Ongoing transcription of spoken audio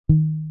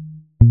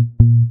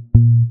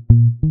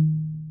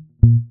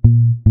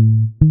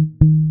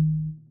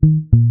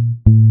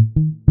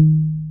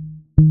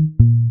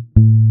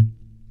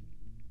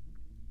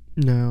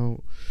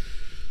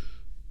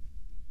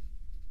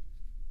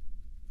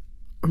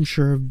I'm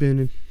sure I've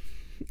been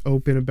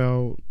open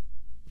about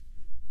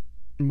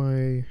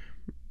my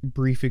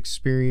brief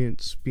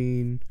experience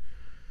being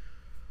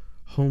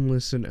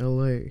homeless in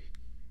LA.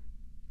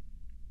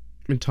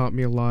 It taught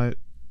me a lot.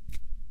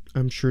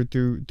 I'm sure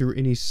through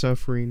any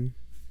suffering,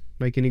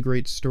 like any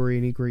great story,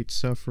 any great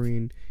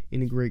suffering,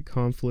 any great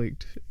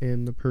conflict,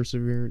 and the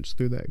perseverance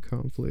through that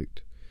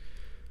conflict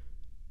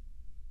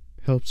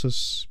helps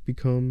us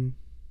become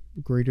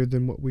greater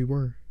than what we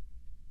were,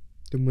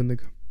 than when the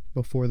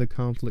before the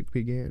conflict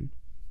began.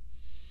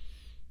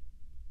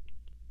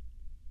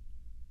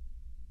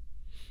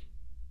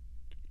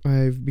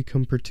 I've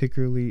become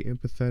particularly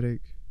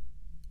empathetic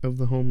of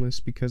the homeless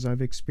because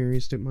I've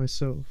experienced it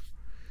myself.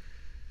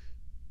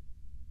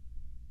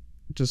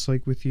 Just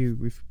like with you,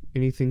 with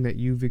anything that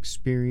you've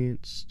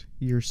experienced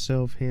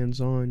yourself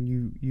hands on,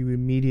 you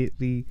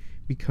immediately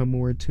become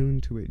more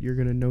attuned to it. You're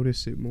going to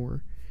notice it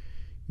more.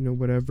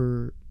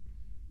 Whatever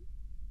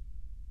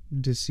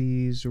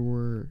disease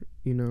or,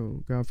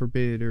 God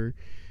forbid, or,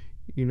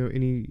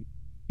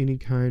 any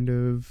kind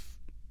of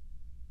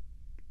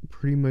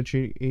pretty much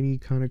any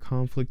kind of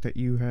conflict that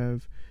you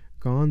have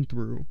gone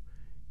through,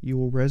 you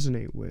will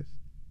resonate with.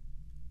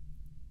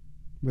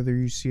 Whether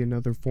you see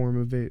another form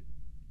of it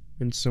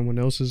in someone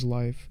else's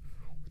life,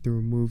 through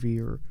a movie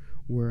or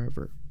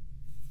wherever.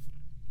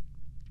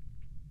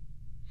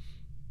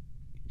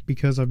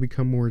 Because I've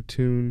become more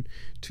attuned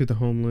to the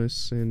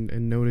homeless and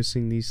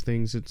noticing these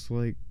things, it's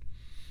like,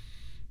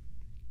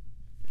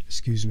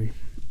 excuse me,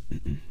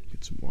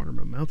 get some water,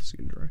 my mouth is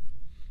getting dry.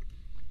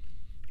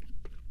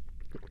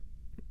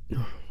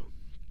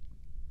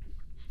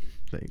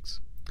 Thanks.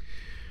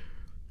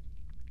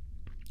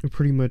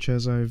 Pretty much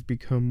as I've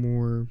become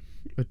more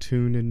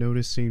attuned and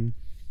noticing,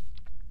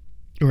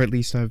 or at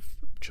least I've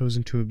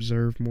chosen to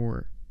observe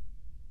more,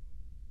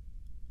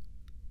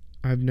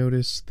 I've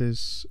noticed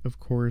this. Of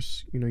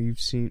course,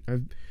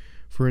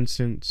 for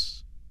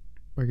instance,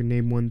 I can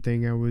name one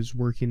thing. I was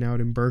working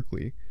out in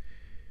Berkeley.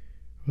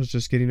 I was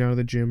just getting out of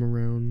the gym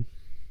around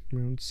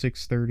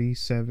 6:30,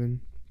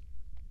 7,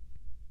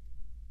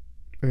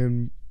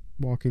 and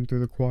walking through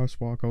the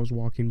crosswalk. I was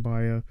walking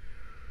by a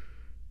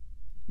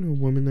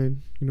woman that,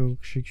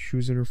 she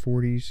was in her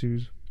 40s. She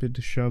was a bit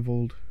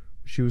disheveled.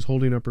 She was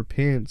holding up her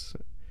pants.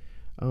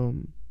 I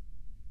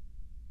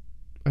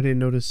didn't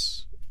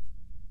notice,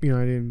 I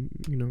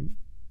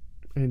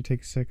didn't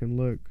take a second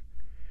look,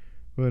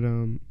 but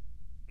I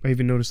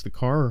even noticed the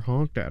car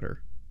honked at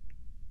her.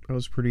 I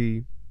was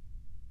pretty,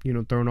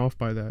 thrown off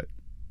by that.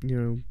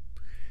 I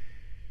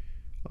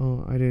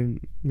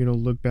didn't,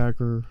 look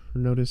back or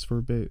notice for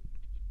a bit.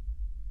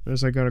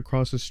 As I got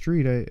across the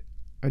street,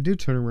 I did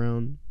turn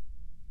around,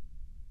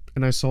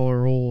 and I saw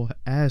her whole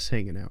ass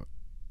hanging out.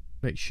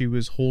 Like she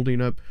was holding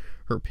up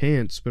her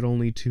pants, but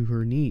only to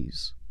her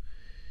knees.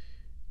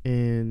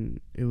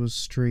 And it was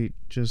straight,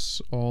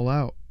 just all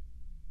out.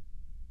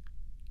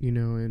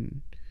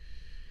 And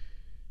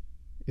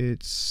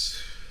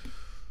it's,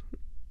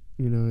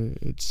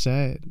 it's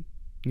sad.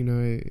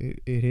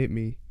 It hit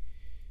me.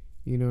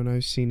 And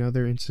I've seen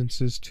other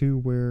instances too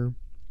where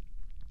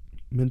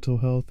mental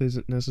health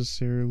isn't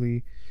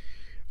necessarily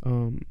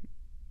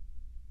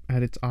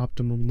at its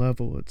optimum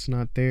level. It's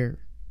not there.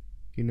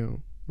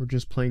 We're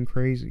just plain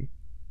crazy.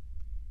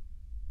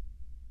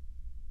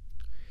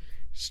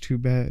 It's too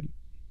bad.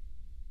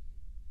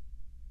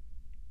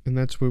 And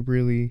that's what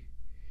really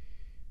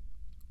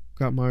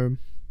got my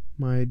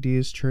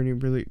ideas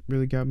churning,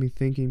 really got me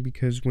thinking,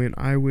 because when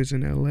I was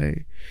in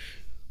LA,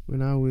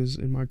 when I was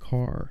in my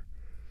car,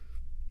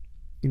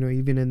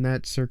 even in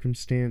that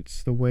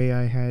circumstance, the way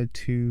I had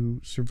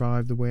to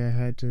survive, the way I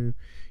had to,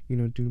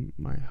 do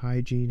my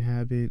hygiene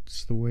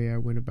habits, the way I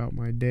went about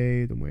my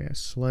day, the way I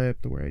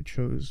slept, the way I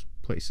chose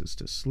places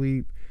to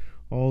sleep,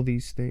 all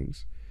these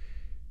things,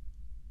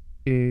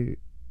 I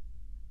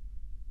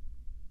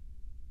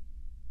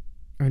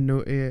know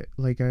it,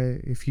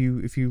 if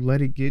you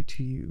let it get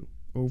to you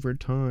over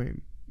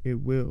time, it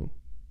will.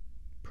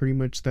 Pretty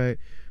much that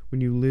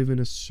when you live in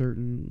a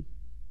certain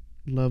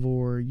level,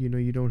 or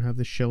you don't have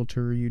the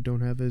shelter, you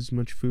don't have as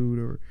much food,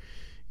 or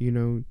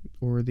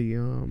or the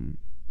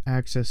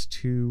access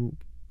to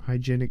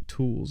hygienic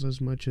tools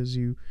as much as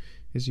you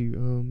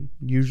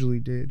usually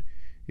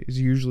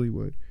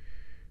would,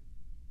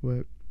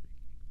 but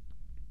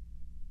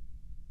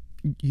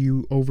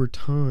you, over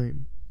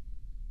time,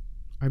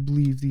 I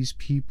believe these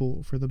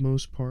people, for the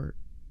most part,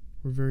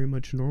 were very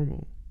much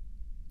normal.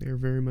 They are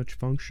very much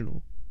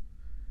functional.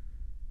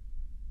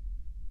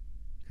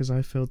 Because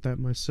I felt that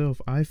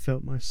myself. I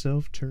felt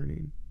myself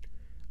turning.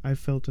 I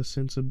felt a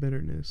sense of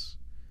bitterness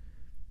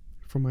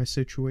for my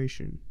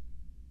situation.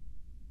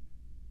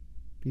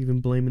 Even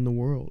blaming the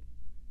world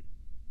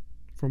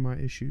for my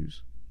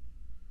issues.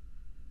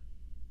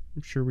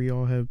 I'm sure we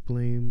all have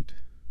blamed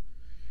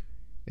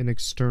an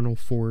external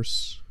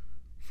force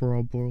for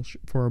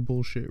our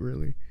bullshit,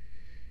 really.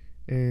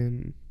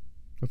 And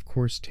of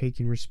course,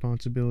 taking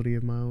responsibility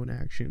of our own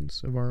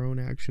actions,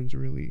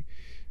 really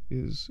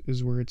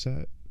is where it's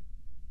at.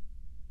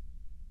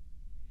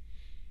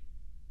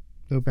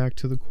 Though back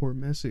to the core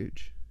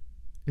message,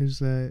 is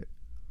that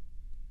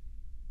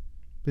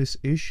this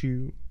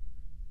issue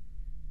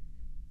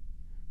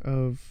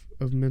of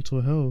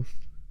mental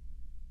health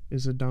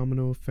is a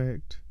domino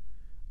effect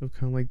of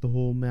kind of like the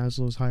whole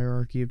Maslow's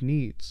hierarchy of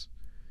needs.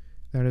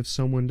 That if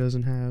someone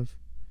doesn't have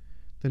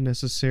the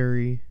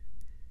necessary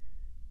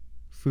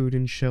food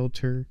and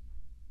shelter,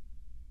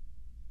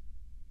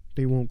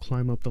 they won't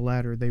climb up the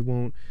ladder. They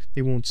won't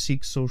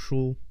seek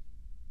social,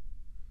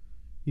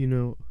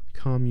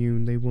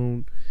 commune. They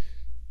won't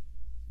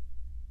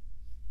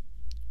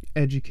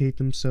educate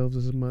themselves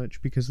as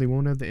much because they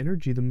won't have the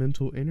energy, the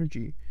mental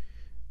energy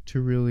to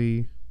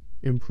really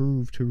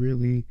improve, to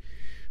really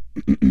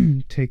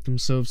take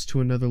themselves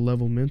to another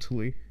level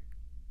mentally.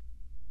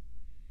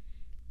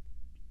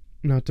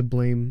 Not to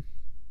blame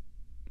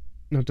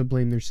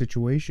their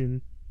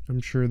situation.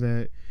 I'm sure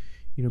that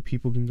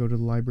people can go to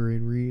the library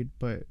and read,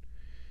 but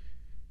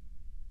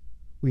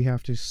we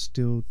have to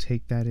still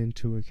take that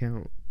into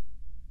account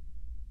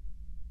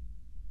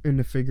and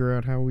to figure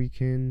out how we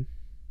can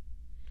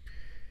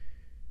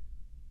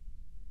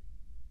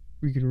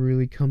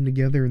really come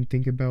together and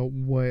think about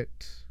what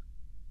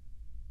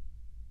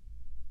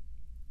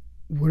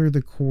are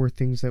the core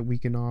things that we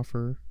can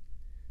offer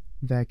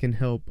that can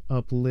help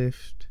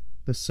uplift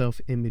the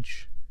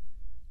self-image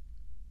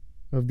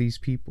of these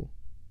people,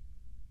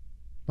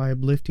 by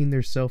uplifting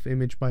their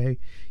self-image, by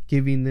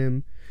giving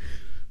them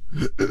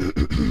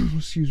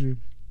excuse me,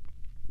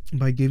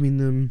 by giving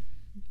them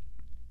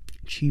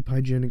cheap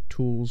hygienic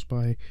tools,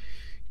 by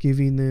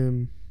giving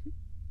them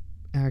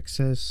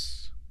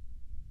access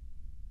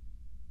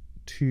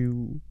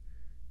to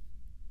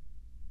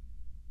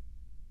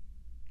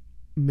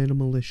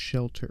minimalist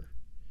shelter,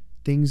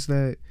 things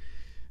that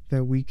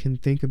we can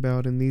think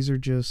about. And these are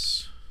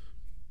just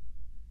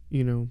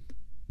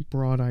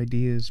broad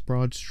ideas,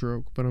 broad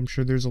stroke, but I'm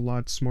sure there's a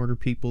lot smarter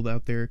people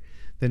out there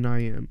than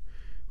I am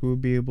who will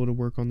be able to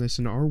work on this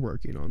and are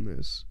working on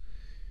this.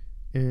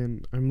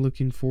 And I'm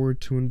looking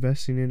forward to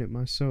investing in it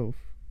myself.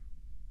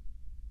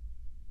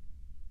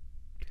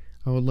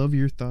 I would love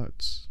your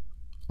thoughts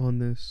on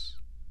this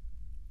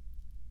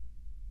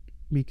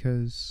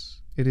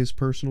because it is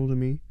personal to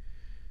me,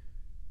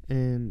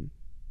 and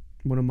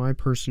one of my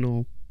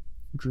personal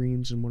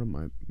dreams and one of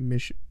my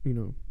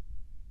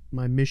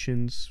my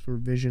missions for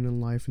vision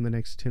in life in the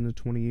next 10 to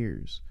 20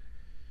 years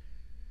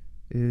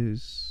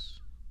is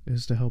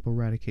to help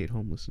eradicate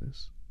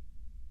homelessness.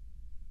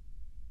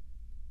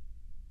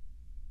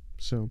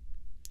 So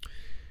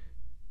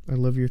I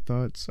love your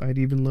thoughts. I'd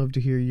even love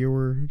to hear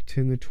your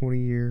 10 to 20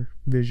 year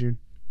vision.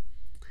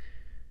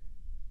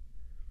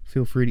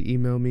 Feel free to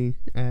email me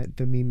at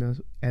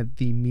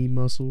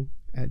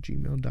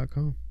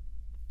thememuscle@gmail.com.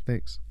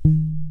 Thanks.